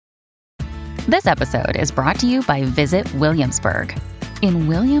This episode is brought to you by Visit Williamsburg. In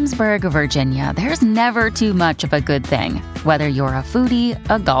Williamsburg, Virginia, there's never too much of a good thing. Whether you're a foodie,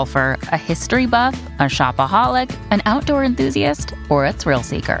 a golfer, a history buff, a shopaholic, an outdoor enthusiast, or a thrill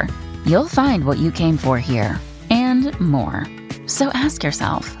seeker, you'll find what you came for here and more. So ask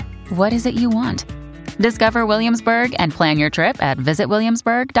yourself, what is it you want? Discover Williamsburg and plan your trip at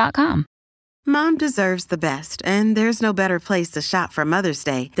visitwilliamsburg.com. Mom deserves the best, and there's no better place to shop for Mother's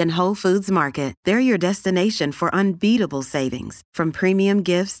Day than Whole Foods Market. They're your destination for unbeatable savings, from premium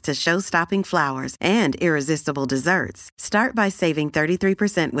gifts to show-stopping flowers and irresistible desserts. Start by saving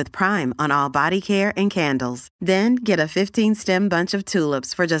 33% with Prime on all body care and candles. Then get a 15-stem bunch of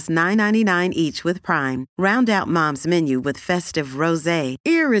tulips for just $9.99 each with Prime. Round out Mom's menu with festive rosé,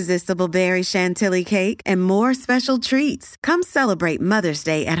 irresistible berry chantilly cake, and more special treats. Come celebrate Mother's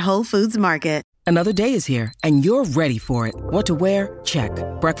Day at Whole Foods Market. Another day is here, and you're ready for it. What to wear? Check.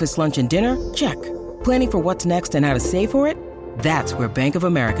 Breakfast, lunch, and dinner? Check. Planning for what's next and how to save for it? That's where Bank of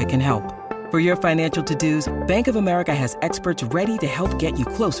America can help. For your financial to-dos, Bank of America has experts ready to help get you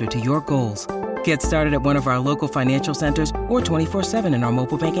closer to your goals. Get started at one of our local financial centers or 24/7 in our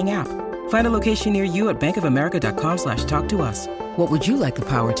mobile banking app. Find a location near you at bankofamerica.com/talktous. What would you like the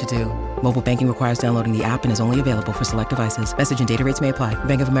power to do? Mobile banking requires downloading the app and is only available for select devices. Message and data rates may apply.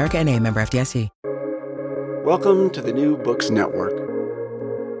 Bank of America N.A., member FDIC. Welcome to the New Books Network.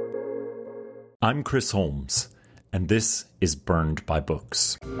 I'm Chris Holmes, and this is Burned by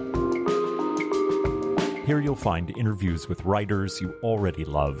Books. Here you'll find interviews with writers you already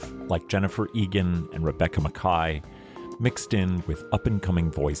love, like Jennifer Egan and Rebecca Makkai, mixed in with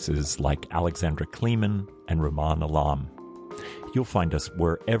up-and-coming voices like Alexandra Kleeman and Rumaan Alam. You'll find us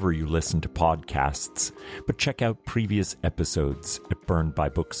wherever you listen to podcasts, but check out previous episodes at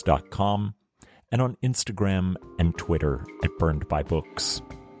burnedbybooks.com and on Instagram and Twitter at burnedbybooks.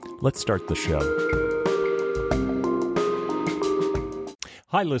 Let's start the show.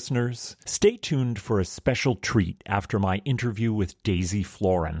 Hi, listeners. Stay tuned for a special treat after my interview with Daisy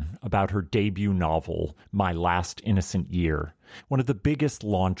Florin about her debut novel, My Last Innocent Year, one of the biggest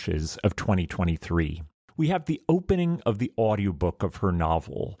launches of 2023. We have the opening of the audiobook of her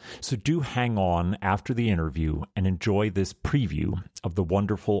novel, so do hang on after the interview and enjoy this preview of the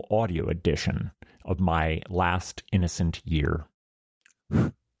wonderful audio edition of My Last Innocent Year.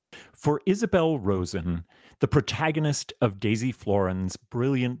 For Isabel Rosen, the protagonist of Daisy Florin's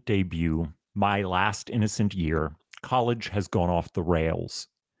brilliant debut, My Last Innocent Year, college has gone off the rails.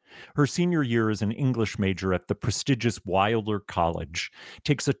 Her senior year as an English major at the prestigious Wilder College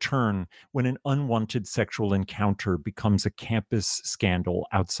takes a turn when an unwanted sexual encounter becomes a campus scandal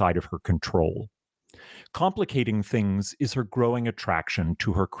outside of her control. Complicating things is her growing attraction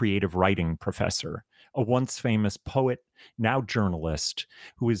to her creative writing professor, a once famous poet, now journalist,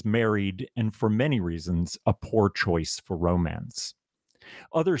 who is married and for many reasons a poor choice for romance.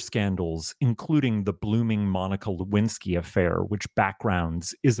 Other scandals, including the blooming Monica Lewinsky affair, which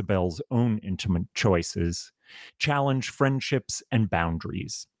backgrounds Isabel's own intimate choices, challenge friendships and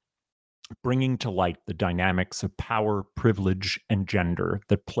boundaries, bringing to light the dynamics of power, privilege, and gender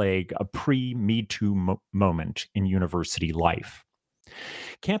that plague a pre-Me Too moment in university life.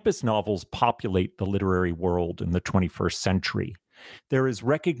 Campus novels populate the literary world in the 21st century. They're as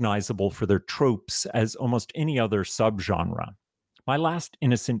recognizable for their tropes as almost any other subgenre. My Last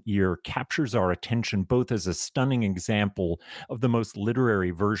Innocent Year captures our attention both as a stunning example of the most literary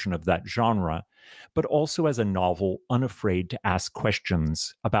version of that genre, but also as a novel unafraid to ask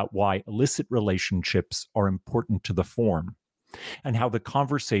questions about why illicit relationships are important to the form, and how the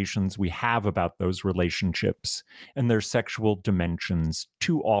conversations we have about those relationships and their sexual dimensions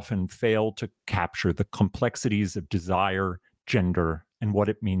too often fail to capture the complexities of desire, gender, and what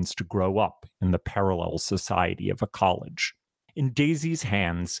it means to grow up in the parallel society of a college. In Daisy's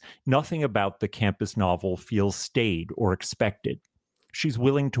hands, nothing about the campus novel feels staid or expected. She's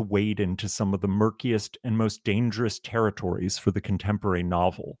willing to wade into some of the murkiest and most dangerous territories for the contemporary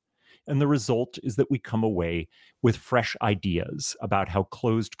novel. And the result is that we come away with fresh ideas about how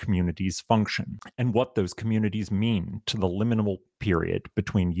closed communities function and what those communities mean to the liminal period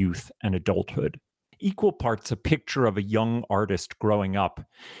between youth and adulthood. Equal parts a picture of a young artist growing up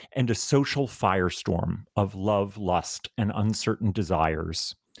and a social firestorm of love, lust, and uncertain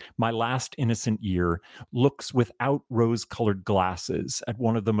desires. My Last Innocent Year looks without rose-colored glasses at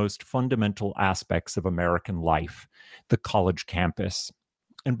one of the most fundamental aspects of American life, the college campus.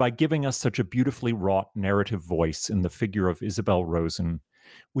 And by giving us such a beautifully wrought narrative voice in the figure of Isabel Rosen,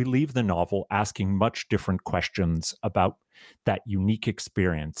 we leave the novel asking much different questions about that unique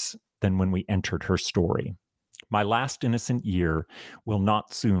experience than when we entered her story. My Last Innocent Year will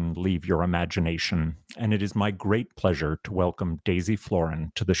not soon leave your imagination, and it is my great pleasure to welcome Daisy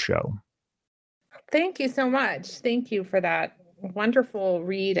Florin to the show. Thank you so much. Thank you for that wonderful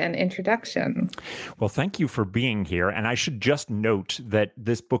read and introduction. Well, thank you for being here. And I should just note that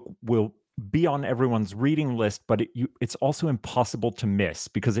this book will be on everyone's reading list, but it's also impossible to miss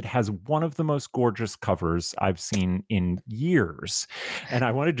because it has one of the most gorgeous covers I've seen in years. And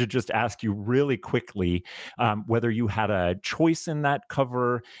I wanted to just ask you really quickly whether you had a choice in that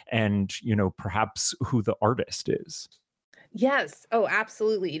cover and, perhaps who the artist is. Yes. Oh,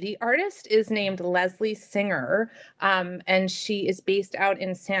 absolutely. The artist is named Leslie Singer, and she is based out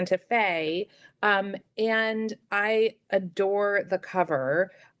in Santa Fe. And I adore the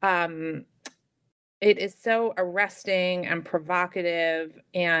cover. It is so arresting and provocative,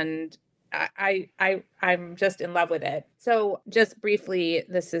 and I'm just in love with it. So just briefly,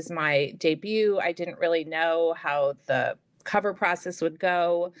 this is my debut. I didn't really know how the cover process would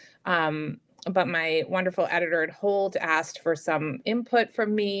go. But my wonderful editor at Holt asked for some input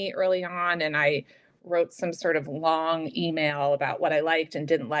from me early on, and I wrote some sort of long email about what I liked and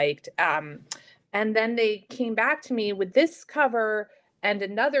didn't like. And then they came back to me with this cover and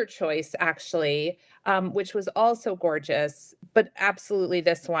another choice, actually, which was also gorgeous. But absolutely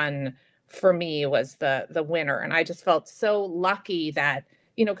this one, for me, was the winner. And I just felt so lucky that,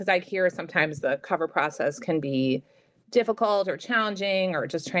 because I hear sometimes the cover process can be difficult or challenging or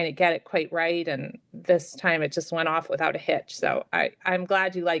just trying to get it quite right. And this time it just went off without a hitch. So I'm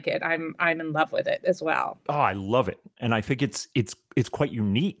glad you like it. I'm in love with it as well. Oh, I love it. And I think it's quite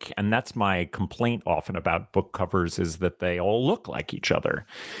unique. And that's my complaint often about book covers is that they all look like each other.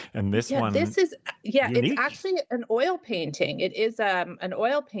 And this one is unique. It's actually an oil painting. It is an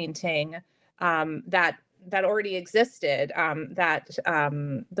oil painting that already existed, that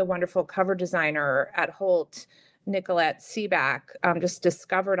the wonderful cover designer at Holt, Nicolette Seaback, just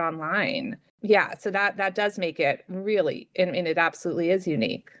discovered online. Yeah, so that does make it really, and it absolutely is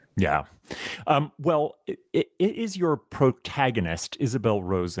unique. Yeah. Well, it is your protagonist, Isabel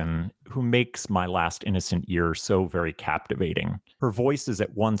Rosen, who makes My Last Innocent Year so very captivating. Her voice is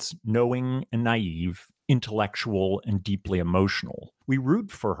at once knowing and naive, intellectual and deeply emotional. We root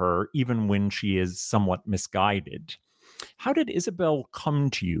for her even when she is somewhat misguided. How did Isabel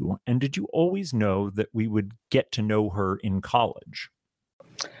come to you, and did you always know that we would get to know her in college?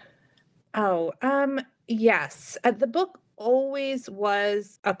 Oh, yes. The book always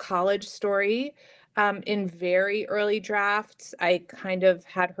was a college story. In very early drafts, I kind of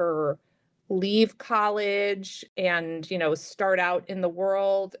had her leave college and, start out in the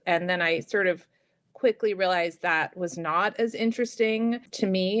world. And then I sort of quickly realized that was not as interesting to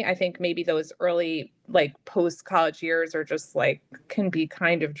me. I think maybe those early post-college years are just can be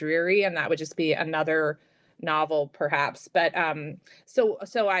kind of dreary, and that would just be another novel perhaps. But so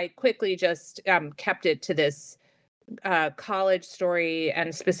I quickly just kept it to this college story,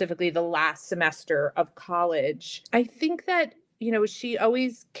 and specifically the last semester of college. I think that, she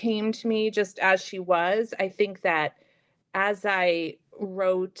always came to me just as she was. I think that as I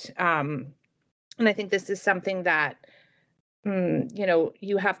wrote, and I think this is something that,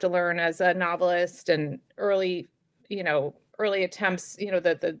 you have to learn as a novelist, and early attempts,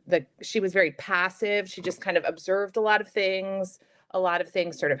 she was very passive. She just kind of observed a lot of things. A lot of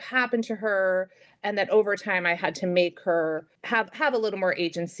things sort of happened to her. And that over time I had to make her have a little more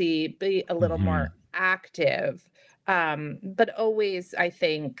agency, be a little more active. But always, I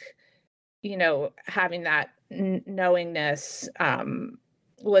think, having that knowingness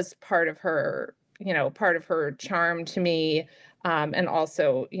was part of her charm to me. And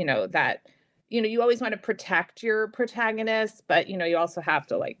also, that, you always want to protect your protagonist, but, you also have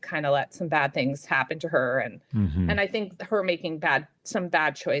to kind of let some bad things happen to her. And I think her making some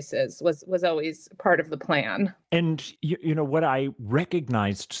bad choices was always part of the plan. And, what I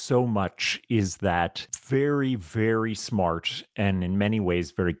recognized so much is that very, very smart and in many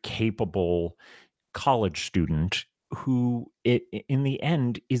ways very capable college student who in the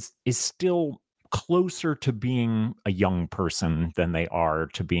end is still closer to being a young person than they are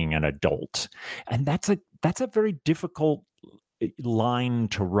to being an adult. And that's a very difficult line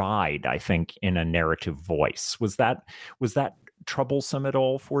to ride, I think, in a narrative voice. Was that troublesome at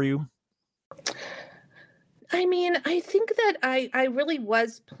all for you? I mean, I think that I really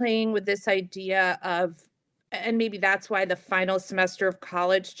was playing with this idea of, and maybe that's why the final semester of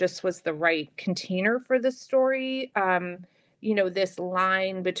college just was the right container for the story. This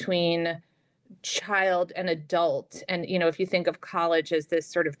line between child and adult. And, if you think of college as this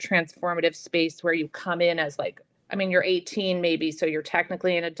sort of transformative space where you come in as I mean, you're 18 maybe, so you're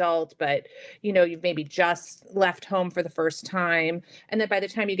technically an adult, but you've maybe just left home for the first time. And then by the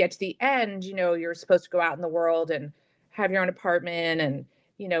time you get to the end, you're supposed to go out in the world and have your own apartment and,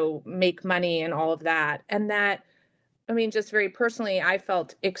 make money and all of that. And that, I mean, just very personally, I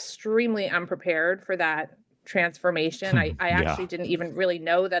felt extremely unprepared for that transformation. I Yeah. actually didn't even really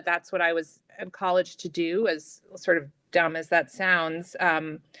know that that's what I was in college to do, as sort of dumb as that sounds.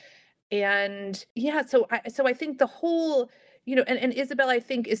 And yeah, so I think the whole, and Isabel, I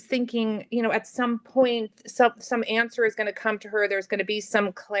think, is thinking, at some point, some answer is going to come to her. There's going to be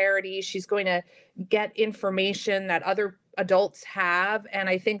some clarity. She's going to get information that other adults have. And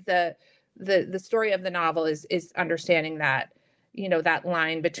I think the story of the novel is understanding that, that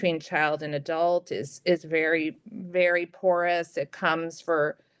line between child and adult is very, very porous. It comes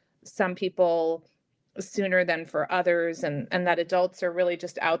for some people sooner than for others, and that adults are really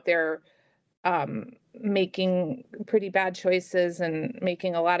just out there making pretty bad choices and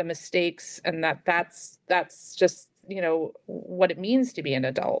making a lot of mistakes, and that's just what it means to be an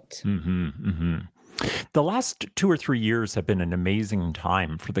adult. The last 2 or 3 years have been an amazing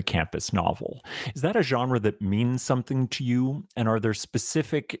time for the campus novel. Is that a genre that means something to you? And are there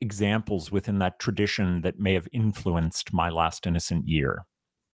specific examples within that tradition that may have influenced My Last Innocent Year?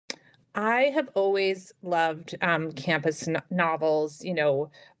 I have always loved campus novels,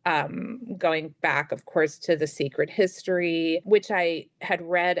 going back, of course, to The Secret History, which I had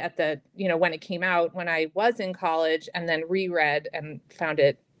read when it came out when I was in college, and then reread and found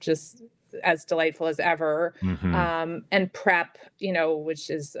it just as delightful as ever. Hmm. And Prep, which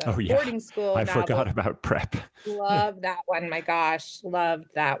is a Oh, yeah. boarding school I novel. forgot about Prep. Love that one. My gosh, loved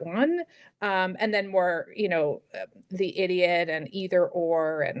that one. And then more, The Idiot and Either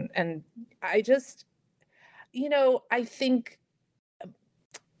Or, and I just, I think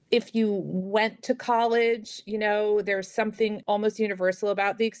if you went to college, there's something almost universal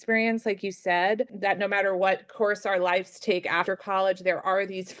about the experience, like you said, that no matter what course our lives take after college, there are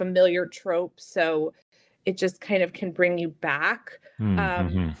these familiar tropes. So it just kind of can bring you back. Um,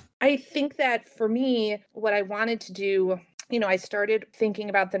 Mm-hmm. I think that for me, what I wanted to do, I started thinking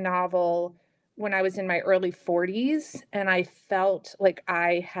about the novel when I was in my early 40s, and I felt like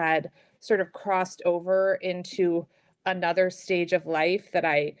I had sort of crossed over into another stage of life that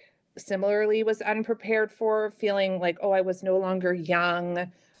I similarly was unprepared for, feeling like, oh, I was no longer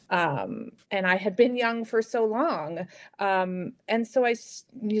young. And I had been young for so long. And so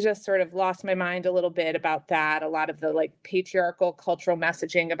you just sort of lost my mind a little bit about that. A lot of the like patriarchal cultural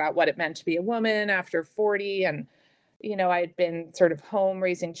messaging about what it meant to be a woman after 40. And, I had been sort of home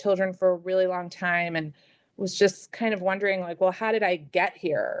raising children for a really long time and was just kind of wondering, like, well, how did I get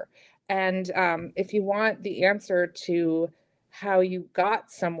here? And if you want the answer to how you got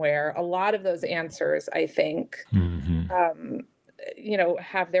somewhere, a lot of those answers, I think, Hmm. um,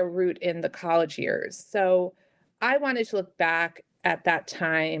 have their root in the college years. So I wanted to look back at that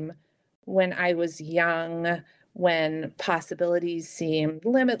time when I was young, when possibilities seemed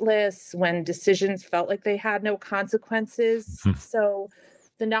limitless, when decisions felt like they had no consequences. So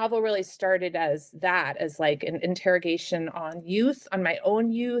the novel really started as that, as like an interrogation on youth, on my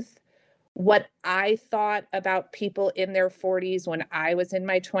own youth, what I thought about people in their 40s when I was in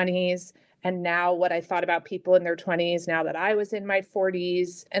my 20s, and now what I thought about people in their 20s now that I was in my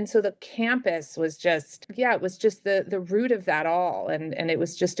 40s. And so the campus was just, yeah, it was just the root of that all. And it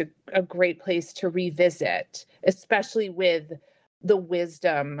was just a great place to revisit, especially with the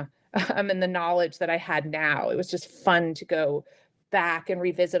wisdom and the knowledge that I had now. It was just fun to go back and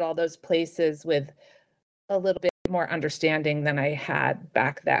revisit all those places with a little bit more understanding than I had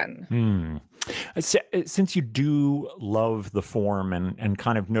back then. Hmm. Since you do love the form and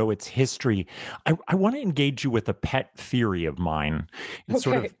kind of know its history, I want to engage you with a pet theory of mine. It's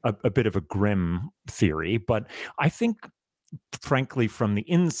sort Okay. of a bit of a grim theory, but I think, frankly, from the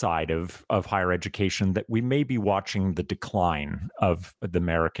inside of higher education, that we may be watching the decline of the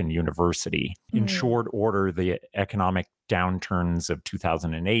American university. In Mm. short order, the economic downturns of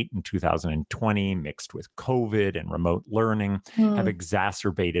 2008 and 2020, mixed with COVID and remote learning, have Mm.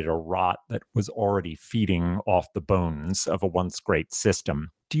 exacerbated a rot that was already feeding off the bones of a once great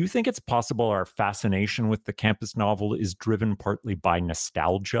system. Do you think it's possible our fascination with the campus novel is driven partly by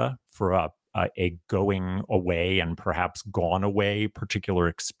nostalgia for a going away and perhaps gone away particular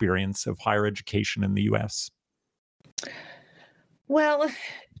experience of higher education in the US? Well,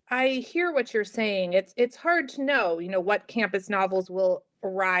 I hear what you're saying. It's hard to know, what campus novels will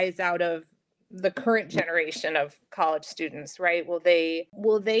arise out of the current generation of college students, right? Will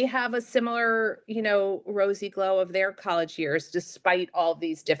they have a similar, rosy glow of their college years despite all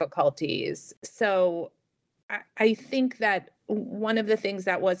these difficulties? So I think that one of the things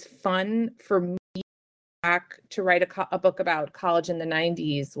that was fun for me back to write a book about college in the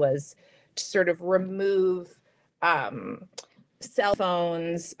 90s was to sort of remove um, cell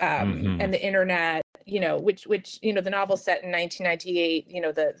phones Hmm. and the internet, which the novel set in 1998,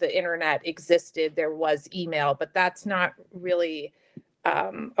 the internet existed, there was email, but that's not really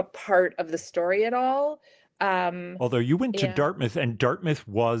a part of the story at all. Although you went to And Dartmouth, and Dartmouth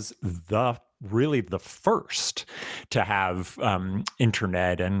was really the first to have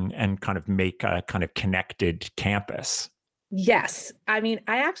internet and kind of make a kind of connected campus. yes, I mean,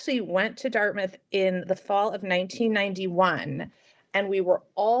 I actually went to Dartmouth in the fall of 1991, and we were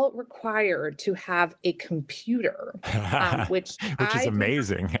all required to have a computer, which Which is I did.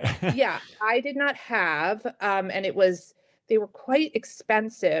 amazing. Yeah, I did not have, and they were quite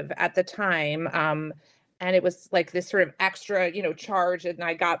expensive at the time. And it was like this sort of extra, charge, and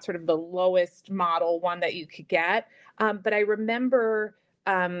I got sort of the lowest model one that you could get. But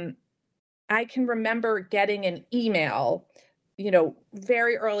um, I can remember getting an email,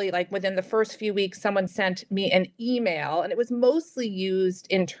 very early, like within the first few weeks, someone sent me an email, and it was mostly used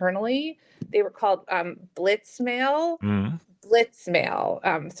internally. They were called Blitzmail. Mm.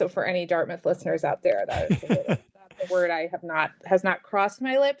 Blitzmail. So for any Dartmouth listeners out there, that's a word has not crossed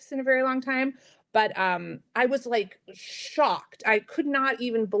my lips in a very long time. But I was like shocked. I could not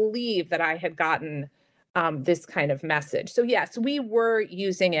even believe that I had gotten this kind of message. So yes, we were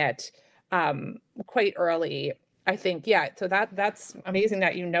using it quite early, I think. Yeah. So that's amazing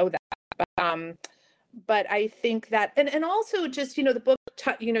that you know that. But I think that, and also just, the book,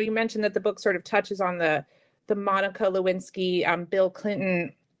 you mentioned that the book sort of touches on the Monica Lewinsky, Bill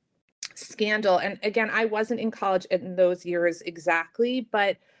Clinton scandal. And again, I wasn't in college in those years exactly,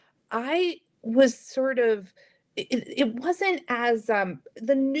 but I was sort of, it wasn't as,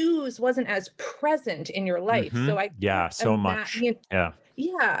 the news wasn't as present in your life. Hmm. So I Yeah, can't so much. imagine. Yeah.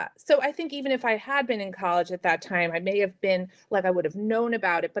 Yeah. So I think even if I had been in college at that time, I may have been like, I would have known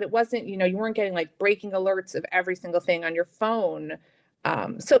about it, but it wasn't, you weren't getting like breaking alerts of every single thing on your phone.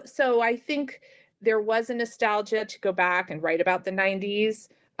 So I think there was a nostalgia to go back and write about the 90s.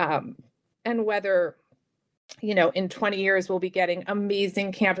 Um, and whether, in 20 years, we'll be getting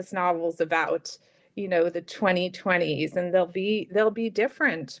amazing campus novels about, the 2020s, and they'll be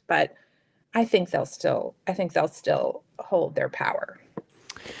different, but I think they'll still hold their power.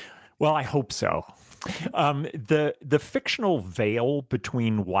 Well, I hope so. The fictional veil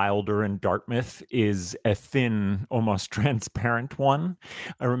between Wilder and Dartmouth is a thin, almost transparent one.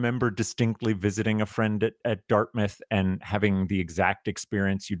 I remember distinctly visiting a friend at Dartmouth and having the exact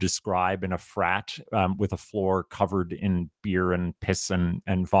experience you describe in a frat, with a floor covered in beer and piss and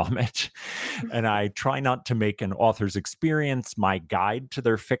vomit. And I try not to make an author's experience my guide to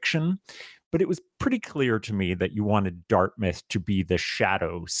their fiction, but it was pretty clear to me that you wanted Dartmouth to be the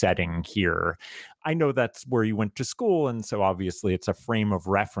shadow setting here. I know that's where you went to school, and so obviously it's a frame of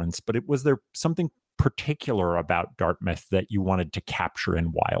reference, but was there something particular about Dartmouth that you wanted to capture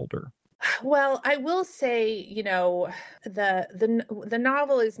in Wilder? Well, I will say, the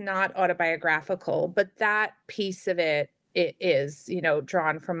novel is not autobiographical, but that piece of it is,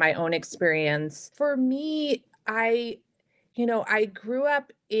 drawn from my own experience. For me, I grew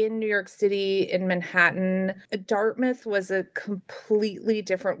up in New York City, in Manhattan. Dartmouth was a completely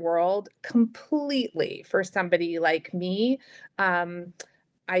different world, completely, for somebody like me. Um,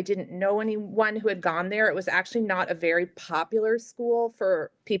 I didn't know anyone who had gone there. It was actually not a very popular school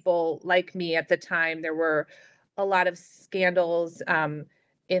for people like me at the time. There were a lot of scandals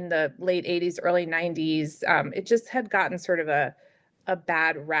in the late 80s, early 90s. It just had gotten sort of a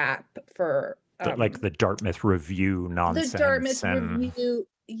bad rap for Like the Dartmouth Review the nonsense Dartmouth and Review.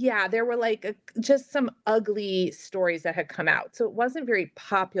 Yeah, there were like just some ugly stories that had come out. So it wasn't very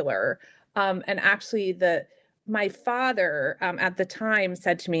popular. And actually, my father at the time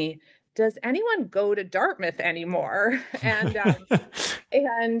said to me, "Does anyone go to Dartmouth anymore?"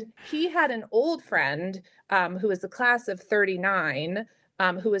 And he had an old friend who was the class of 39,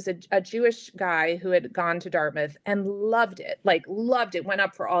 who was a Jewish guy who had gone to Dartmouth and loved it, went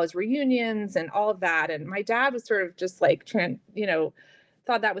up for all his reunions and all of that. And my dad was sort of just like,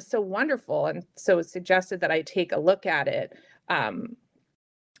 thought that was so wonderful. And so suggested that I take a look at it.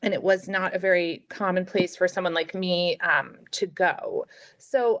 And it was not a very common place for someone like me to go.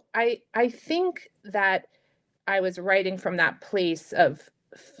 So I think that I was writing from that place of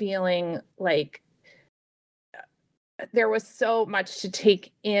feeling like there was so much to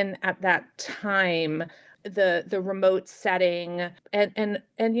take in at that time. the remote setting, and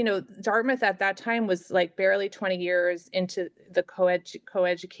Dartmouth at that time was like barely 20 years into the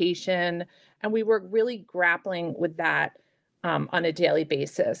coeducation, and we were really grappling with that on a daily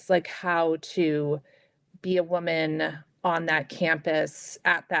basis, like how to be a woman on that campus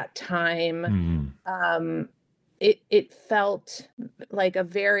at that time. Mm. It felt like a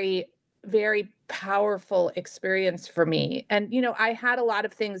very, very powerful experience for me. And, I had a lot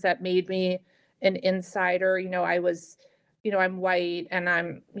of things that made me an insider. I was, I'm white and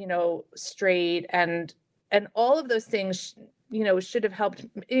I'm, straight, and all of those things, should have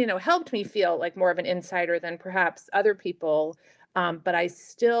helped me feel like more of an insider than perhaps other people. But I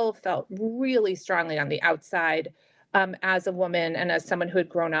still felt really strongly on the outside as a woman and as someone who had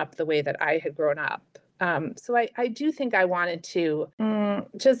grown up the way that I had grown up. So I do think I wanted to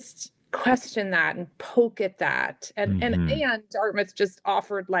just question that and poke at that. And Dartmouth just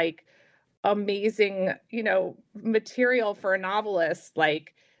offered like amazing, material for a novelist,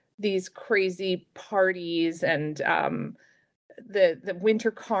 like these crazy parties and the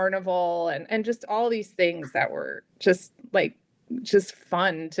winter carnival and just all these things that were just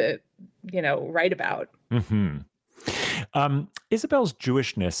fun to, write about. Mm-hmm. Isabel's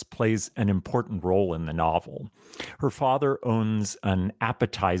Jewishness plays an important role in the novel. Her father owns an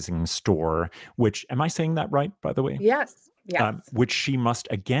appetizing store, which, am I saying that right, by the way? Yes. Yes. Which she must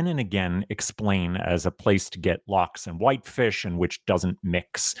again and again explain as a place to get lox and whitefish, and which doesn't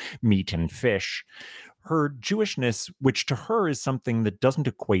mix meat and fish. Her Jewishness, which to her is something that doesn't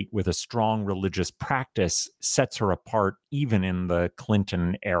equate with a strong religious practice, sets her apart even in the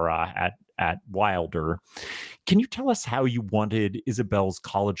Clinton era at Wilder. Can you tell us how you wanted Isabel's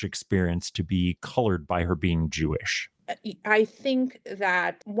college experience to be colored by her being Jewish? I think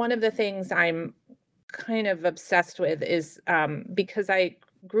that one of the things I'm kind of obsessed with is because I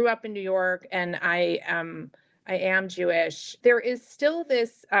grew up in New York and I am Jewish. There is still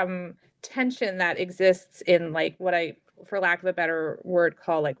this tension that exists in like what I, for lack of a better word,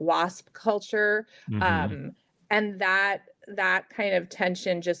 call like WASP culture. Mm-hmm. And that kind of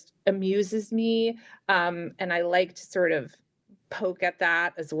tension just amuses me. And I like to sort of poke at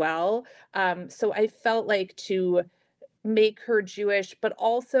that as well. So I felt like to make her Jewish, but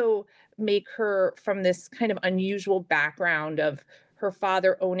also make her from this kind of unusual background of her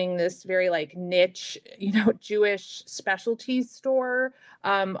father owning this very like niche, Jewish specialty store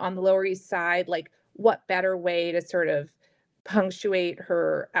on the Lower East Side. Like, what better way to sort of punctuate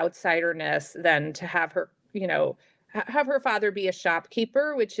her outsiderness than to have her, have her father be a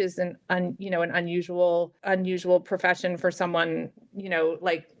shopkeeper, which is an unusual profession for someone,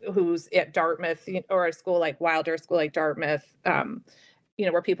 like who's at Dartmouth or a school like Wilder, school like Dartmouth,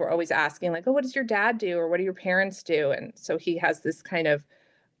 where people are always asking like, oh, what does your dad do? Or what do your parents do? And so he has this kind of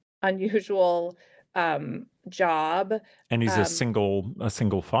unusual job. And he's a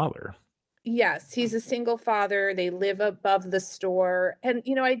single father. Yes, he's a single father. They live above the store. And,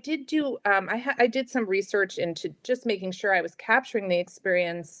 I did do, I did some research into just making sure I was capturing the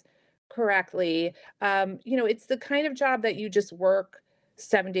experience correctly. It's the kind of job that you just work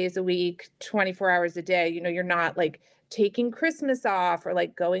 7 days a week, 24 hours a day. You're not like taking Christmas off or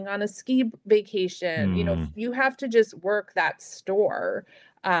like going on a ski vacation. You have to just work that store.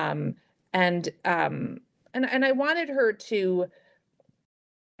 And I wanted her to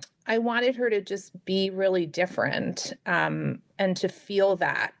just be really different, and to feel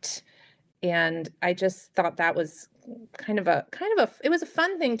that. And I just thought that was it was a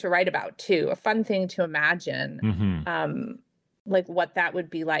fun thing to write about too, a fun thing to imagine, Mm-hmm. Like what that would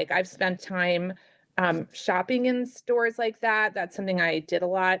be like. I've spent time shopping in stores like that. That's something I did a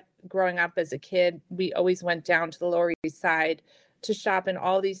lot growing up as a kid. We always went down to the Lower East Side to shop in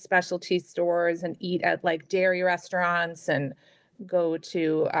all these specialty stores and eat at like dairy restaurants and go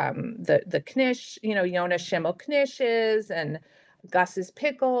to the Knish, Yonah Schimmel Knishes and Gus's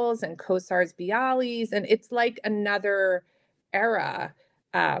Pickles and Kosar's Bialys. And it's like another era.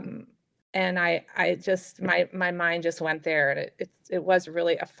 And I just, my mind just went there, and it was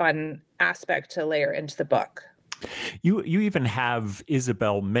really a fun aspect to layer into the book. You even have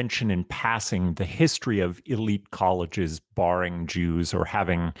Isabel mention in passing the history of elite colleges barring Jews or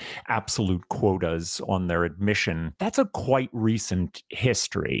having absolute quotas on their admission. That's a quite recent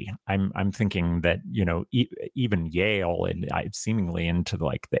history. I'm thinking that even Yale and seemingly into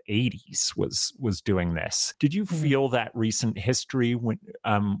like the 80s was doing this. Did you feel that recent history when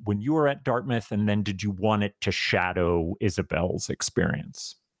you were at Dartmouth, and then did you want it to shadow Isabel's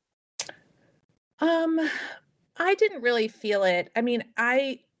experience? I didn't really feel it. I mean,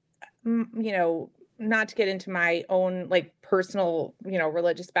 not to get into my own like personal,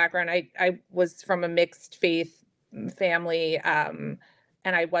 religious background, I was from a mixed faith family, and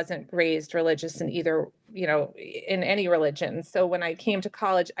I wasn't raised religious in either, in any religion. So when I came to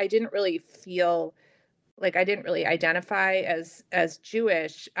college, I didn't really feel like I didn't really identify as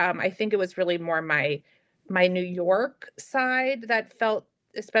Jewish. I think it was really more my New York side that felt,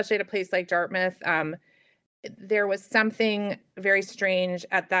 especially at a place like Dartmouth, there was something very strange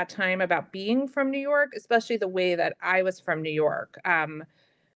at that time about being from New York, especially the way that I was from New York.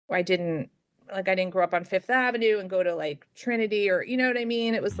 I didn't grow up on Fifth Avenue and go to like Trinity, or you know what I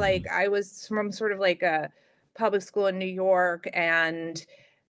mean? It was like I was from sort of like a public school in New York, and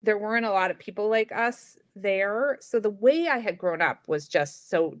there weren't a lot of people like us there. So the way I had grown up was just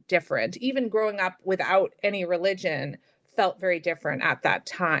so different. Even growing up without any religion felt very different at that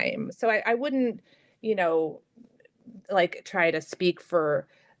time. So I wouldn't, like try to speak for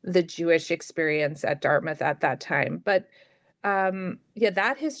the Jewish experience at Dartmouth at that time. But yeah,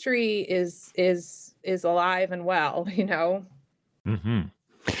 that history is alive and well, Mm-hmm.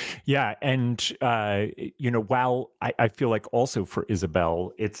 Yeah. And, while I feel like also for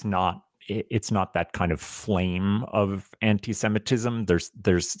Isabel, it's not that kind of flame of anti-Semitism.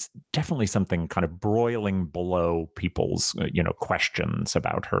 There's definitely something kind of broiling below people's, questions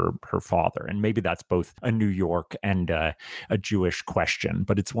about her father. And maybe that's both a New York and a Jewish question,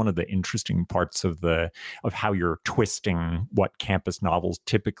 but it's one of the interesting parts of how you're twisting what campus novels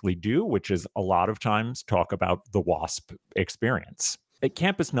typically do, which is a lot of times talk about the WASP experience.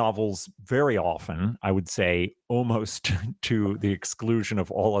 Campus novels very often, I would say almost to the exclusion of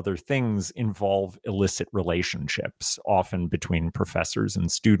all other things, involve illicit relationships, often between professors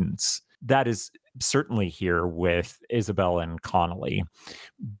and students. That is certainly here with Isabel and Connolly.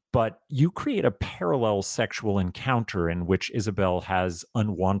 But you create a parallel sexual encounter in which Isabel has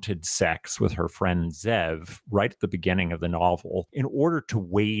unwanted sex with her friend Zev right at the beginning of the novel in order to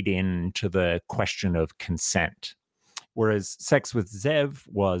wade into the question of consent. Whereas sex with Zev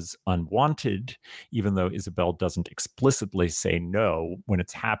was unwanted, even though Isabel doesn't explicitly say no when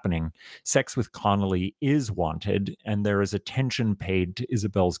it's happening, sex with Connolly is wanted, and there is attention paid to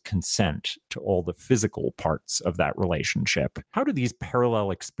Isabel's consent to all the physical parts of that relationship. How do these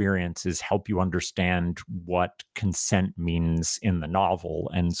parallel experiences help you understand what consent means in the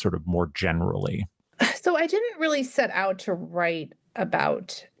novel and sort of more generally? So I didn't really set out to write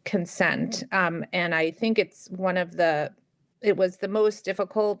about consent. And I think it was the most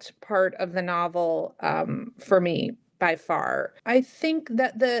difficult part of the novel for me by far. I think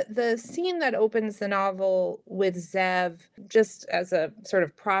that the scene that opens the novel with Zev, just as a sort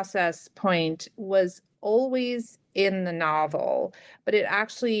of process point, was always in the novel, but it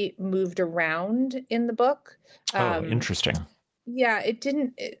actually moved around in the book. Interesting. Yeah, it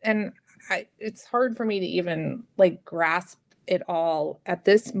didn't, it's hard for me to even like grasp it all at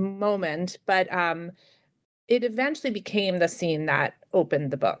this moment, but it eventually became the scene that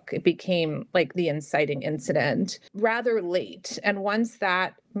opened the book. It became like the inciting incident rather late. And once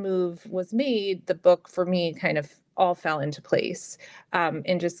that move was made, the book for me kind of all fell into place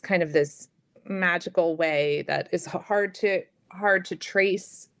in just kind of this magical way that is hard to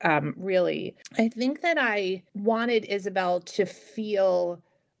trace, really. I think that I wanted Isabel to feel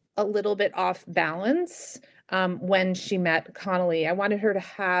a little bit off balance when she met Connolly. I wanted her to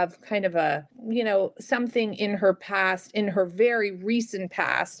have kind of a, something in her past, in her very recent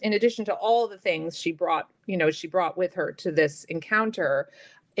past, in addition to all the things she brought with her to this encounter.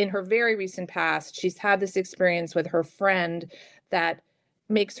 In her very recent past, she's had this experience with her friend that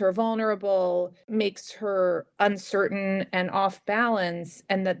makes her vulnerable, makes her uncertain and off balance,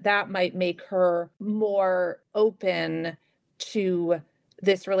 and that might make her more open to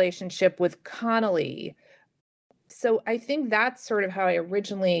this relationship with Connolly. So I think that's sort of how I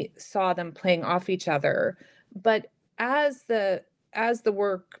originally saw them playing off each other. But as the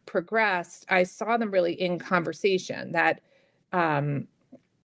work progressed, I saw them really in conversation, that the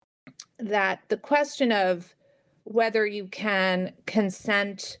question of whether you can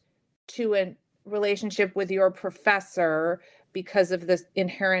consent to a relationship with your professor because of this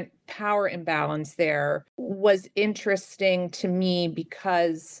inherent power imbalance there was interesting to me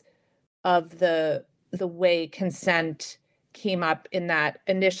because of the way consent came up in that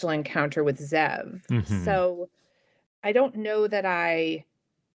initial encounter with Zev. Mm-hmm. So I don't know that I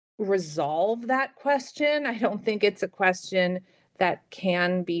resolve that question. I don't think it's a question that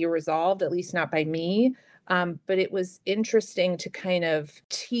can be resolved, at least not by me. But it was interesting to kind of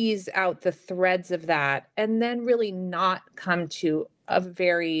tease out the threads of that and then really not come to a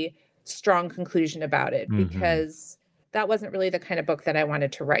very strong conclusion about it, because that wasn't really the kind of book that I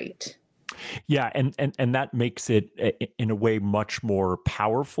wanted to write. Yeah, and that makes it in a way much more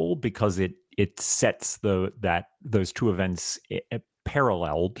powerful because it sets those two events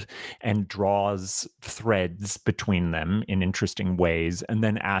paralleled and draws threads between them in interesting ways, and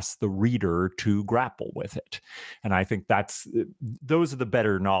then asks the reader to grapple with it. And I think those are the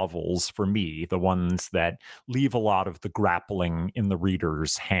better novels for me, the ones that leave a lot of the grappling in the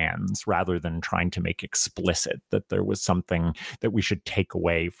reader's hands rather than trying to make explicit that there was something that we should take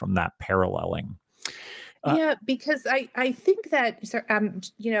away from that paralleling. Yeah, because I think that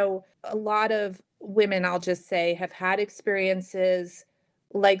a lot of women, I'll just say, have had experiences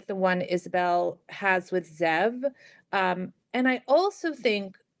like the one Isabel has with Zev. And I also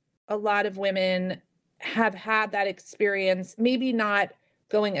think a lot of women have had that experience, maybe not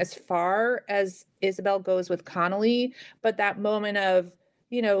going as far as Isabel goes with Connolly, but that moment of,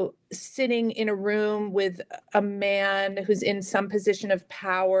 sitting in a room with a man who's in some position of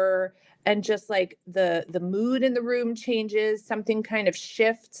power, and just like the mood in the room changes, something kind of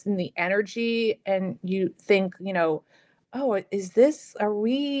shifts in the energy, and you think, oh, are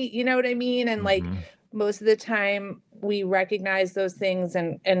we, you know what I mean? And like Mhm. most of the time we recognize those things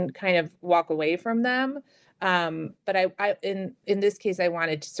and kind of walk away from them. But I in this case, I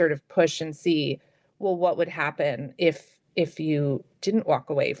wanted to sort of push and see, well, what would happen if you didn't walk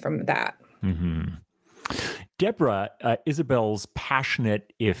away from that? Mhm. Deborah, Isabel's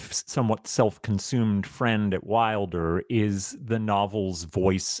passionate, if somewhat self consumed friend at Wilder, is the novel's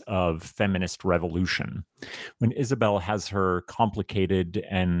voice of feminist revolution. When Isabel has her complicated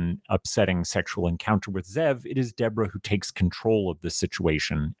and upsetting sexual encounter with Zev, it is Deborah who takes control of the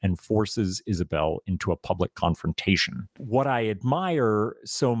situation and forces Isabel into a public confrontation. What I admire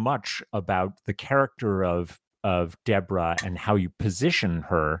so much about the character of Deborah and how you position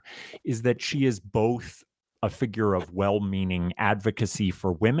her is that she is both a figure of well-meaning advocacy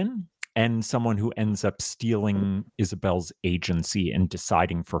for women and someone who ends up stealing Isabel's agency and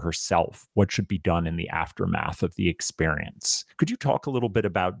deciding for herself what should be done in the aftermath of the experience. Could you talk a little bit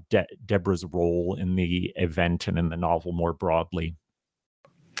about Deborah's role in the event and in the novel more broadly?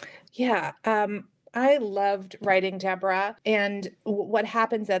 Yeah, I loved writing Deborah, and what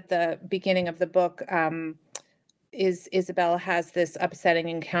happens at the beginning of the book is Isabel has this upsetting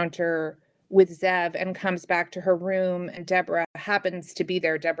encounter with Zev and comes back to her room, and Deborah happens to be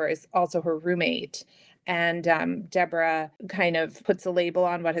there. Deborah is also her roommate. And Deborah kind of puts a label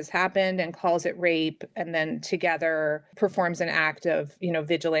on what has happened and calls it rape, and then together performs an act of,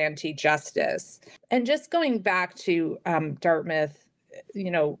 vigilante justice. And just going back to Dartmouth,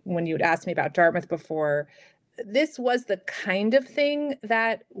 when you had asked me about Dartmouth before, this was the kind of thing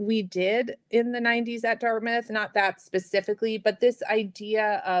that we did in the 90s at Dartmouth, not that specifically, but this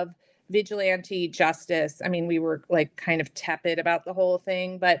idea of vigilante justice. I mean, we were like kind of tepid about the whole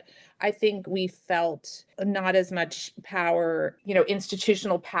thing, but I think we felt not as much power,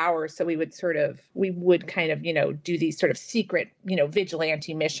 institutional power. So we would kind of, do these sort of secret,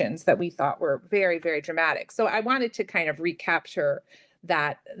 vigilante missions that we thought were very, very dramatic. So I wanted to kind of recapture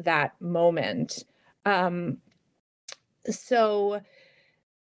that moment. So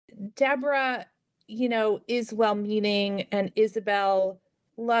Deborah, is well-meaning, and Isabel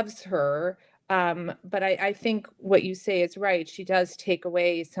loves her. But I think what you say is right. She does take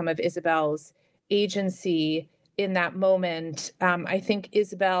away some of Isabel's agency in that moment. I think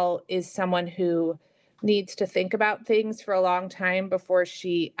Isabel is someone who needs to think about things for a long time before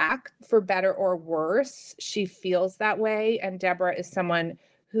she acts, for better or worse. She feels that way. And Deborah is someone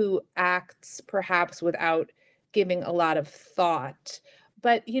who acts perhaps without giving a lot of thought.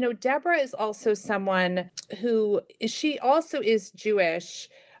 But, Deborah is also someone she also is Jewish,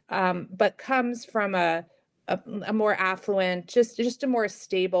 but comes from a more affluent, just a more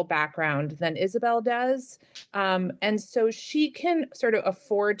stable background than Isabel does. And so she can sort of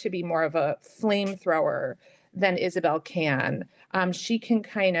afford to be more of a flamethrower than Isabel can. She can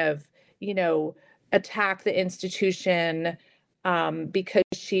kind of, attack the institution because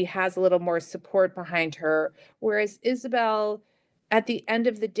she has a little more support behind her. Whereas Isabel, at the end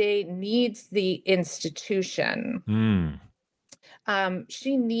of the day, needs the institution. Mm.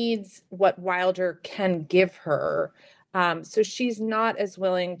 She needs what Wilder can give her. So she's not as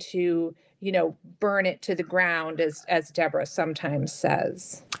willing to, burn it to the ground as Deborah sometimes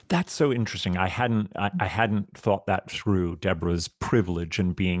says. That's so interesting. I hadn't thought that through. Deborah's privilege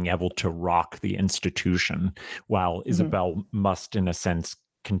in being able to rock the institution, while Isabel must, in a sense,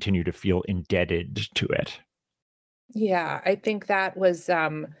 continue to feel indebted to it. Yeah, I think that was,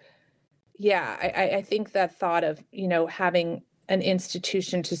 I think that thought of, having an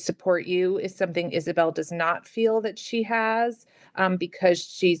institution to support you is something Isabel does not feel that she has, because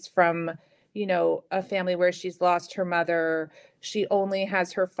she's from a family where she's lost her mother. She only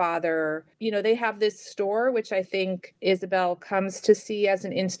has her father. They have this store, which I think Isabel comes to see as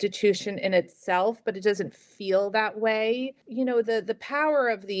an institution in itself, but it doesn't feel that way. The power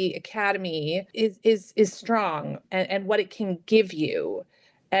of the academy is strong, and what it can give you.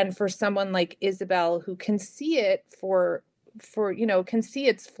 And for someone like Isabel who can see it can see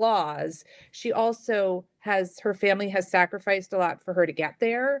its flaws, she also her family has sacrificed a lot for her to get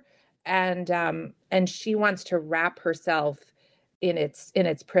there. And she wants to wrap herself in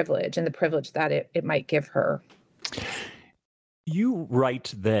its privilege and the privilege that it might give her. You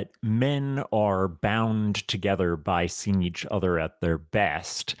write that men are bound together by seeing each other at their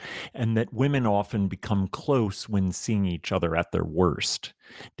best, and that women often become close when seeing each other at their worst.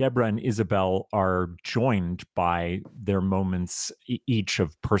 Deborah and Isabel are joined by their moments each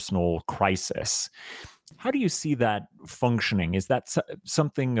of personal crisis. How do you see that functioning? Is that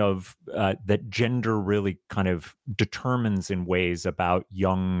something of that gender really kind of determines in ways about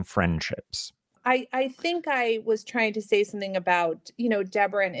young friendships? I think I was trying to say something about,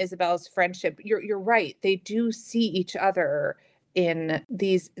 Deborah and Isabel's friendship. You're right. They do see each other in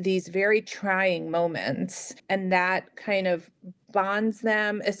these very trying moments, and that kind of bonds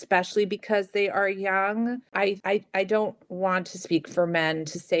them, especially because they are young. I don't want to speak for men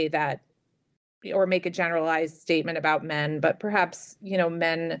to say that or make a generalized statement about men, but perhaps,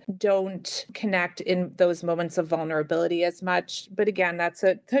 men don't connect in those moments of vulnerability as much. But again, that's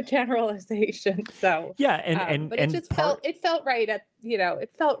a generalization. So yeah, but it just felt right it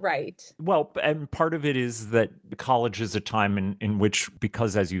felt right. Well, and part of it is that college is a time in which,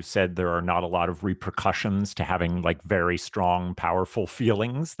 because as you said, there are not a lot of repercussions to having like very strong, powerful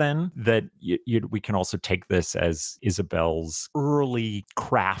feelings, then that we can also take this as Isabel's early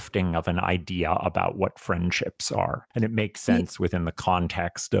crafting of an idea about what friendships are. And it makes sense within the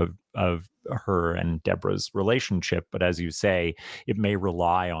context of her and Deborah's relationship. But as you say, it may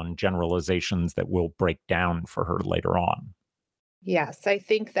rely on generalizations that will break down for her later on. Yes, I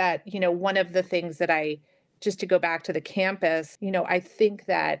think that, one of the things that just to go back to the campus, I think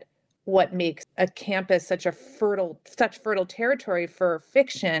that what makes a campus such fertile territory for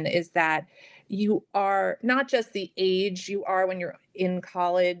fiction is that you are not just the age you are when you're in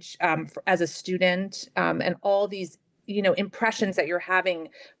college as a student, and all these impressions that you're having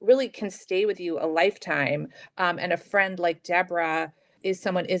really can stay with you a lifetime. And a friend like Deborah is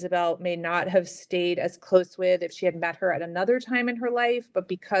someone Isabel may not have stayed as close with if she had met her at another time in her life, but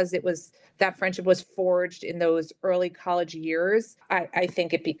because that friendship was forged in those early college years, I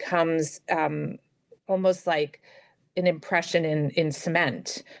think it becomes almost like an impression in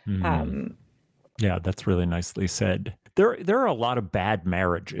cement. Yeah, that's really nicely said. There are a lot of bad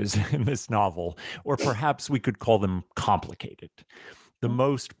marriages in this novel, or perhaps we could call them complicated. The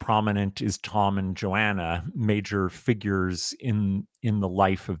most prominent is Tom and Joanna, major figures in the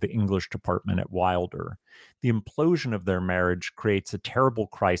life of the English department at Wilder. The implosion of their marriage creates a terrible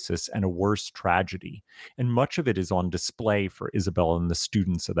crisis and a worse tragedy, and much of it is on display for Isabel and the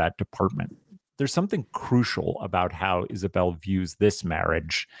students of that department. There's something crucial about how Isabel views this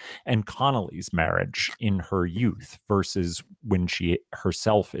marriage and Connolly's marriage in her youth versus when she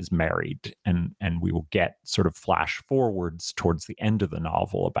herself is married. And we will get sort of flash forwards towards the end of the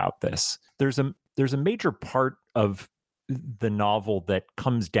novel about this. There's a major part of the novel that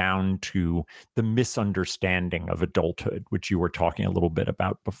comes down to the misunderstanding of adulthood, which you were talking a little bit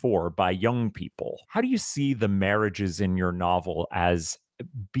about before, by young people. How do you see the marriages in your novel as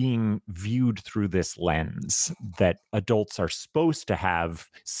being viewed through this lens, that adults are supposed to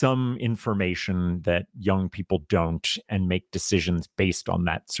have some information that young people don't and make decisions based on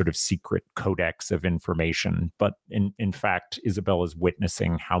that sort of secret codex of information? But in fact, Isabel is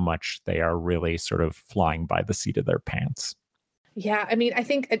witnessing how much they are really sort of flying by the seat of their pants. Yeah, I mean, I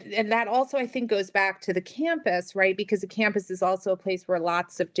think, and that also, I think, goes back to the campus, right? Because the campus is also a place where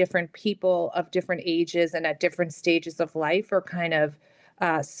lots of different people of different ages and at different stages of life are kind of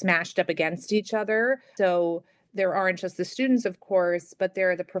smashed up against each other. So there aren't just the students, of course, but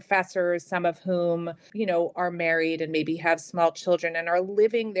there are the professors, some of whom, are married and maybe have small children and are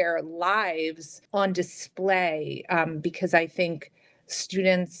living their lives on display, because I think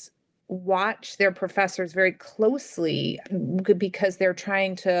students watch their professors very closely because they're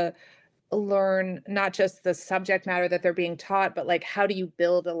trying to learn not just the subject matter that they're being taught, but like, how do you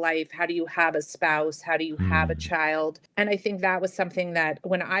build a life? How do you have a spouse? How do you have a child? And I think that was something that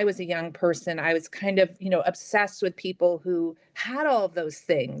when I was a young person, I was kind of, obsessed with people who had all of those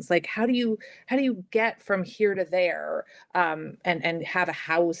things. Like, how do you get from here to there, and have a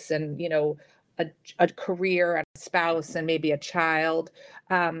house and, a career and a spouse and maybe a child.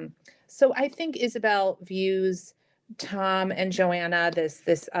 So I think Isabel views Tom and Joanna,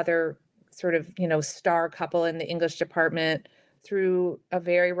 this other sort of, star couple in the English department, through a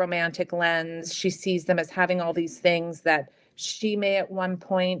very romantic lens. She sees them as having all these things that she may at one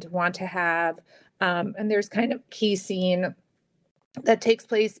point want to have. And there's kind of key scene that takes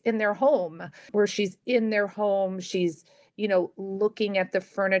place in their home, where she's in their home. She's, looking at the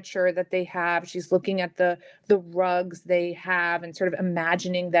furniture that they have. She's looking at the rugs they have and sort of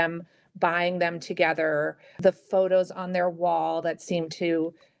imagining them buying them together. The photos on their wall that seem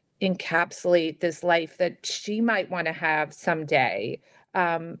to encapsulate this life that she might want to have someday.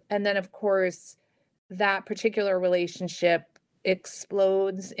 And then, of course, that particular relationship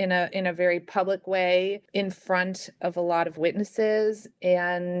explodes in a very public way in front of a lot of witnesses.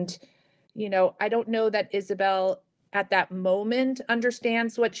 And, I don't know that Isabel at that moment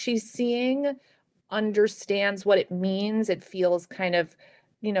understands what she's seeing, understands what it means. It feels kind of,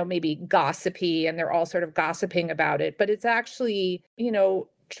 maybe gossipy, and they're all sort of gossiping about it. But it's actually,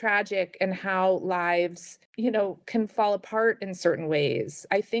 tragic, and how lives, can fall apart in certain ways.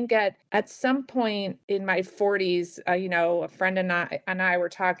 I think at some point in my 40s, a friend and I were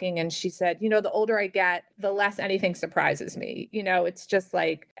talking, and she said, the older I get, the less anything surprises me. It's just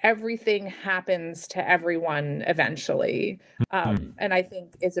like everything happens to everyone eventually. And I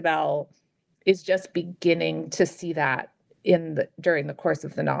think Isabel is just beginning to see that during the course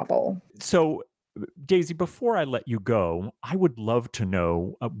of the novel. So, Daisy, before I let you go, I would love to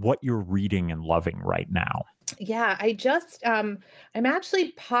know what you're reading and loving right now. Yeah, I'm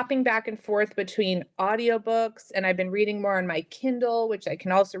actually popping back and forth between audiobooks, and I've been reading more on my Kindle, which I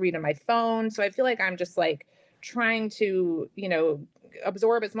can also read on my phone. So I feel like I'm just like trying to,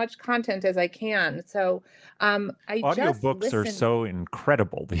 absorb as much content as I can. So audiobooks are so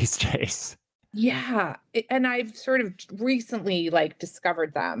incredible these days. Yeah. And I've sort of recently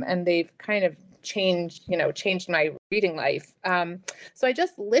discovered them, and they've kind of changed my reading life. So I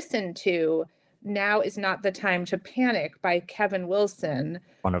just listened to Now Is Not the Time to Panic by Kevin Wilson.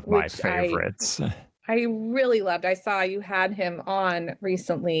 One of my favorites. I really loved. I saw you had him on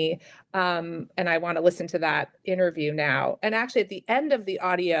recently, and I want to listen to that interview now. And actually at the end of the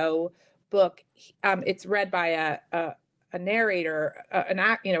audio book, it's read by a narrator,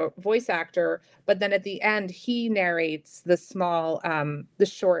 voice actor, but then at the end he narrates the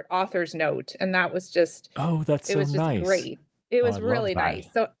short author's note, and that was just it was just nice. Great. It was really nice.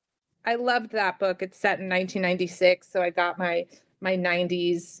 So I loved that book. It's set in 1996, so I got my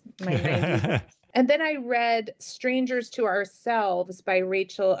 90s. And then I read Strangers to Ourselves by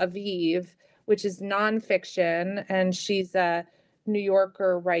Rachel Aviv, which is nonfiction, and she's a New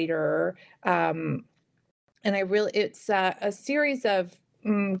Yorker writer. And it's a series of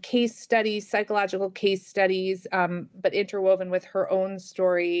case studies, psychological case studies, but interwoven with her own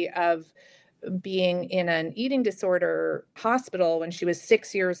story of being in an eating disorder hospital when she was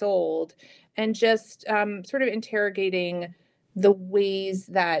 6 years old, and just sort of interrogating the ways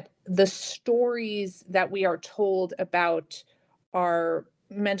that the stories that we are told about our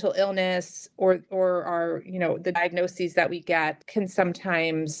mental illness or our, the diagnoses that we get can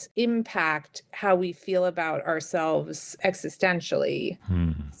sometimes impact how we feel about ourselves existentially.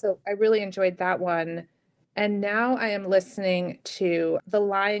 So I really enjoyed that one. And now I am listening to The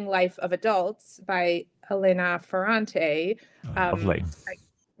Lying Life of Adults by Elena Ferrante. Lovely. I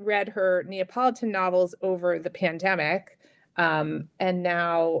read her Neapolitan novels over the pandemic. And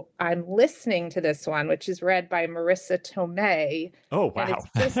now I'm listening to this one, which is read by Marissa Tomei. Oh, wow. And it's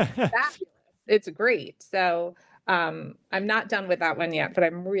just fabulous. It's great. So I'm not done with that one yet, but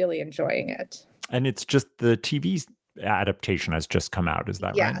I'm really enjoying it. And it's just the TV adaptation has just come out. Is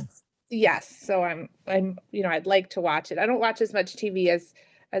that right? Yes. So I'm I'd like to watch it. I don't watch as much TV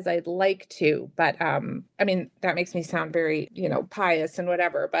as I'd like to, but that makes me sound very, pious and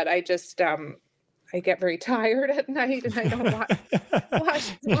whatever, but I just I get very tired at night, and I don't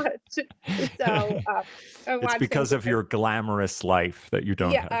watch as much. So it's because of your glamorous life that you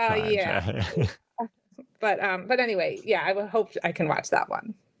don't have time. Yeah. But anyway, I would hope I can watch that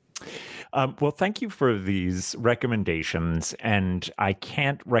one. Well, thank you for these recommendations, and I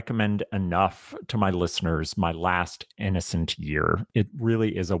can't recommend enough to my listeners My Last Innocent Year. It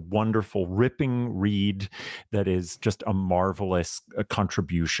really is a wonderful, ripping read that is just a marvelous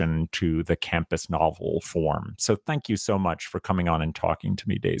contribution to the campus novel form. So thank you so much for coming on and talking to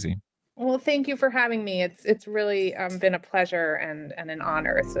me, Daisy. Well, thank you for having me. It's really been a pleasure and an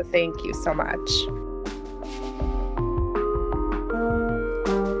honor. So thank you so much.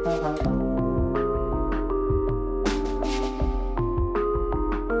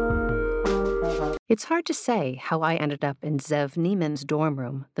 It's hard to say how I ended up in Zev Neiman's dorm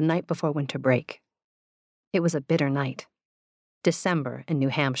room the night before winter break. It was a bitter night. December in New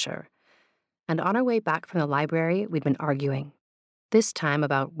Hampshire. And on our way back from the library, we'd been arguing. This time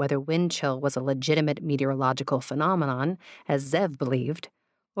about whether wind chill was a legitimate meteorological phenomenon, as Zev believed,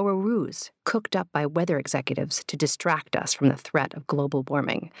 or a ruse cooked up by weather executives to distract us from the threat of global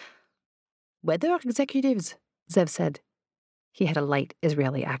warming. Weather executives, Zev said. He had a light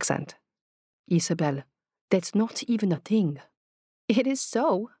Israeli accent. Isabel, that's not even a thing. It is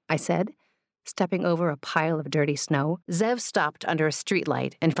so, I said, stepping over a pile of dirty snow. Zev stopped under a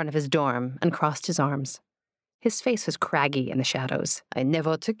streetlight in front of his dorm and crossed his arms. His face was craggy in the shadows. I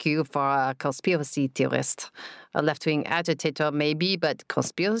never took you for a conspiracy theorist. A left-wing agitator, maybe, but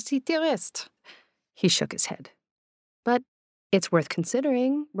conspiracy theorist? He shook his head. But it's worth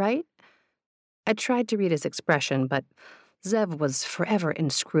considering, right? I tried to read his expression, but Zev was forever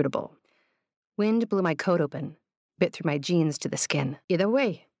inscrutable. Wind blew my coat open, bit through my jeans to the skin. Either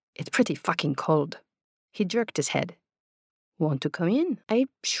way, it's pretty fucking cold. He jerked his head. Want to come in? I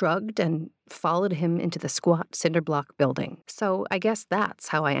shrugged and followed him into the squat cinder block building. So I guess that's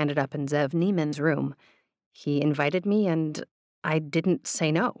how I ended up in Zev Neiman's room. He invited me and I didn't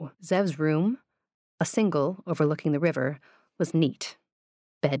say no. Zev's room, a single overlooking the river, was neat.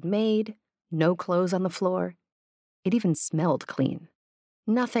 Bed made, no clothes on the floor. It even smelled clean.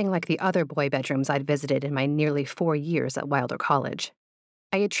 Nothing like the other boy bedrooms I'd visited in my nearly 4 years at Wilder College.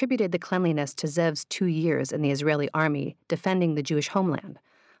 I attributed the cleanliness to Zev's 2 years in the Israeli army defending the Jewish homeland.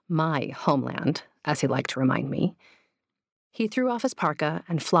 My homeland, as he liked to remind me. He threw off his parka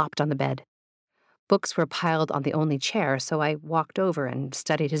and flopped on the bed. Books were piled on the only chair, so I walked over and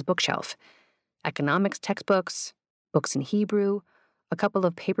studied his bookshelf. Economics textbooks, books in Hebrew, a couple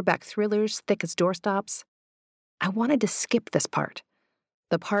of paperback thrillers thick as doorstops. I wanted to skip this part.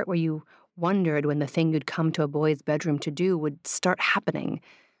 The part where you wondered when the thing you'd come to a boy's bedroom to do would start happening,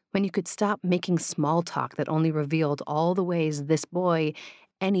 when you could stop making small talk that only revealed all the ways this boy,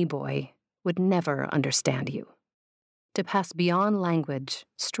 any boy, would never understand you. To pass beyond language,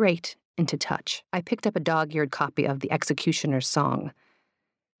 straight into touch. I picked up a dog-eared copy of The Executioner's Song.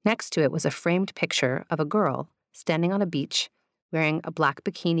 Next to it was a framed picture of a girl standing on a beach, wearing a black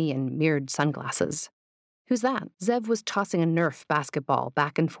bikini and mirrored sunglasses. Who's that? Zev was tossing a Nerf basketball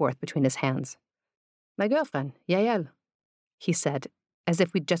back and forth between his hands. My girlfriend, Yael, he said, as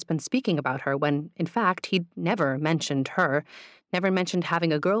if we'd just been speaking about her when, in fact, he'd never mentioned her, never mentioned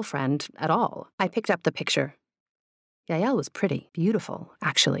having a girlfriend at all. I picked up the picture. Yael was pretty, beautiful,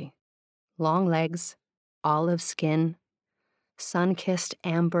 actually. Long legs, olive skin, sun-kissed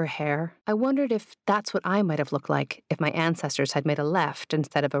amber hair. I wondered if that's what I might have looked like if my ancestors had made a left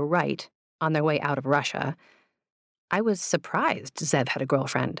instead of a right on their way out of Russia. I was surprised Zev had a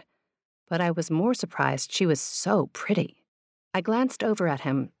girlfriend, but I was more surprised she was so pretty. I glanced over at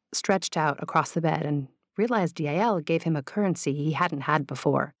him, stretched out across the bed, and realized Yael gave him a currency he hadn't had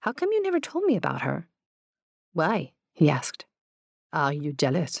before. How come you never told me about her? Why? He asked. Are you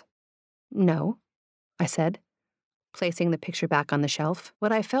jealous? No, I said, placing the picture back on the shelf.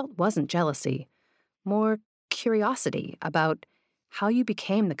 What I felt wasn't jealousy, more curiosity about how you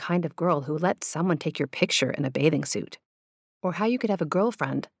became the kind of girl who let someone take your picture in a bathing suit. Or how you could have a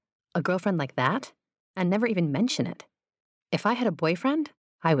girlfriend like that, and never even mention it. If I had a boyfriend,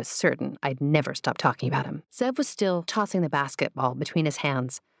 I was certain I'd never stop talking about him. Zev was still tossing the basketball between his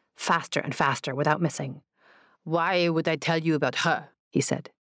hands, faster and faster without missing. Why would I tell you about her? He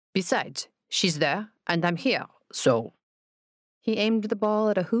said. Besides, she's there, and I'm here, so... He aimed the ball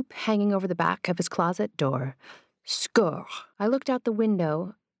at a hoop hanging over the back of his closet door. Score. I looked out the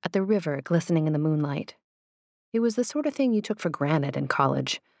window at the river glistening in the moonlight. It was the sort of thing you took for granted in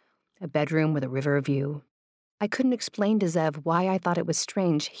college. A bedroom with a river view. I couldn't explain to Zev why I thought it was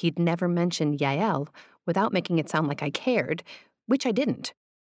strange he'd never mentioned Yael without making it sound like I cared, which I didn't.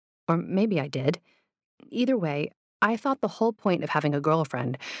 Or maybe I did. Either way, I thought the whole point of having a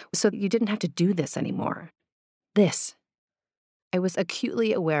girlfriend was so that you didn't have to do this anymore. This. I was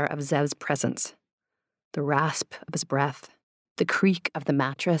acutely aware of Zev's presence. The rasp of his breath, the creak of the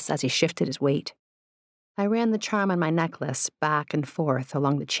mattress as he shifted his weight. I ran the charm on my necklace back and forth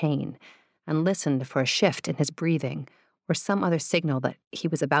along the chain and listened for a shift in his breathing or some other signal that he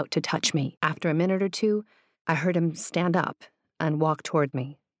was about to touch me. After a minute or two, I heard him stand up and walk toward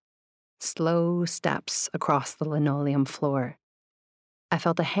me. Slow steps across the linoleum floor. I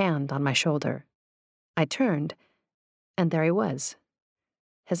felt a hand on my shoulder. I turned, and there he was.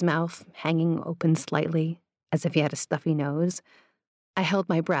 His mouth hanging open slightly, as if he had a stuffy nose. I held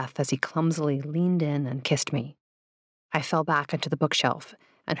my breath as he clumsily leaned in and kissed me. I fell back onto the bookshelf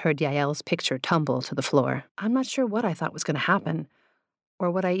and heard Yael's picture tumble to the floor. I'm not sure what I thought was going to happen,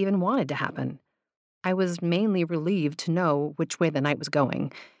 or what I even wanted to happen. I was mainly relieved to know which way the night was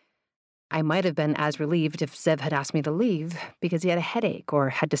going. I might have been as relieved if Zev had asked me to leave because he had a headache or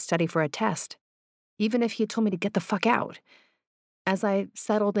had to study for a test, even if he had told me to get the fuck out. As I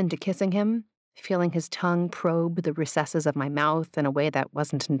settled into kissing him, feeling his tongue probe the recesses of my mouth in a way that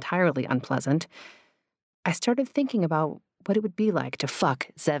wasn't entirely unpleasant, I started thinking about what it would be like to fuck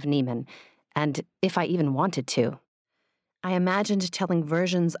Zev Neiman, and if I even wanted to. I imagined telling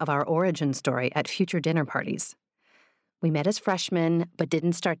versions of our origin story at future dinner parties. We met as freshmen, but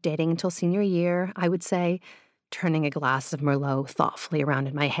didn't start dating until senior year, I would say, turning a glass of Merlot thoughtfully around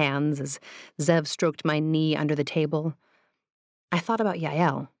in my hands as Zev stroked my knee under the table. I thought about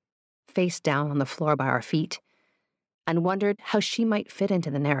Yael, face down on the floor by our feet, and wondered how she might fit into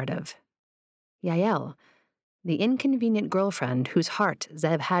the narrative. Yael, the inconvenient girlfriend whose heart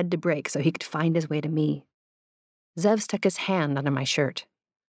Zev had to break so he could find his way to me. Zev stuck his hand under my shirt.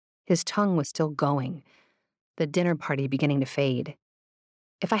 His tongue was still going, the dinner party beginning to fade.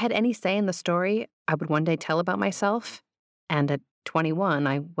 If I had any say in the story I would one day tell about myself, and at 21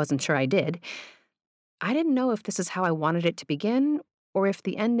 I wasn't sure I did, I didn't know if this is how I wanted it to begin or if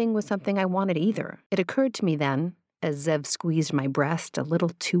the ending was something I wanted either. It occurred to me then, as Zev squeezed my breast a little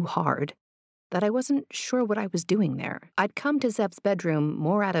too hard, that I wasn't sure what I was doing there. I'd come to Zev's bedroom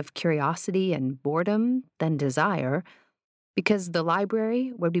more out of curiosity and boredom than desire, because the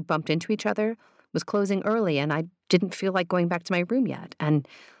library, where we bumped into each other, was closing early and I didn't feel like going back to my room yet, and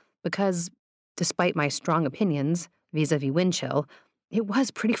because, despite my strong opinions vis-a-vis wind chill, it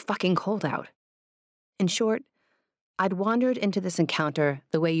was pretty fucking cold out. In short, I'd wandered into this encounter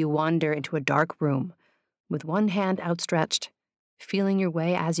the way you wander into a dark room, with one hand outstretched, feeling your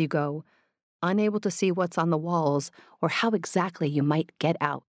way as you go, unable to see what's on the walls or how exactly you might get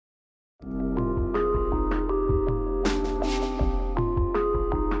out.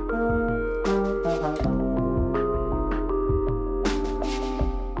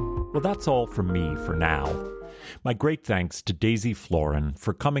 Well, that's all from me for now. My great thanks to Daisy Florin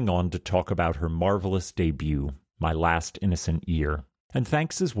for coming on to talk about her marvelous debut, My Last Innocent Year. And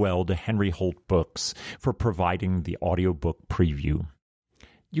thanks as well to Henry Holt Books for providing the audiobook preview.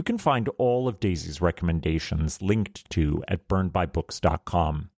 You can find all of Daisy's recommendations linked to at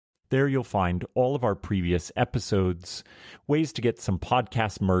burnedbybooks.com. There you'll find all of our previous episodes, ways to get some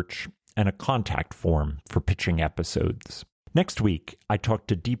podcast merch, and a contact form for pitching episodes. Next week, I talked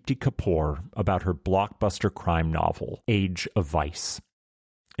to Deepti Kapoor about her blockbuster crime novel, Age of Vice.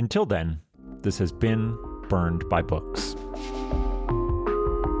 Until then, this has been Burned by Books.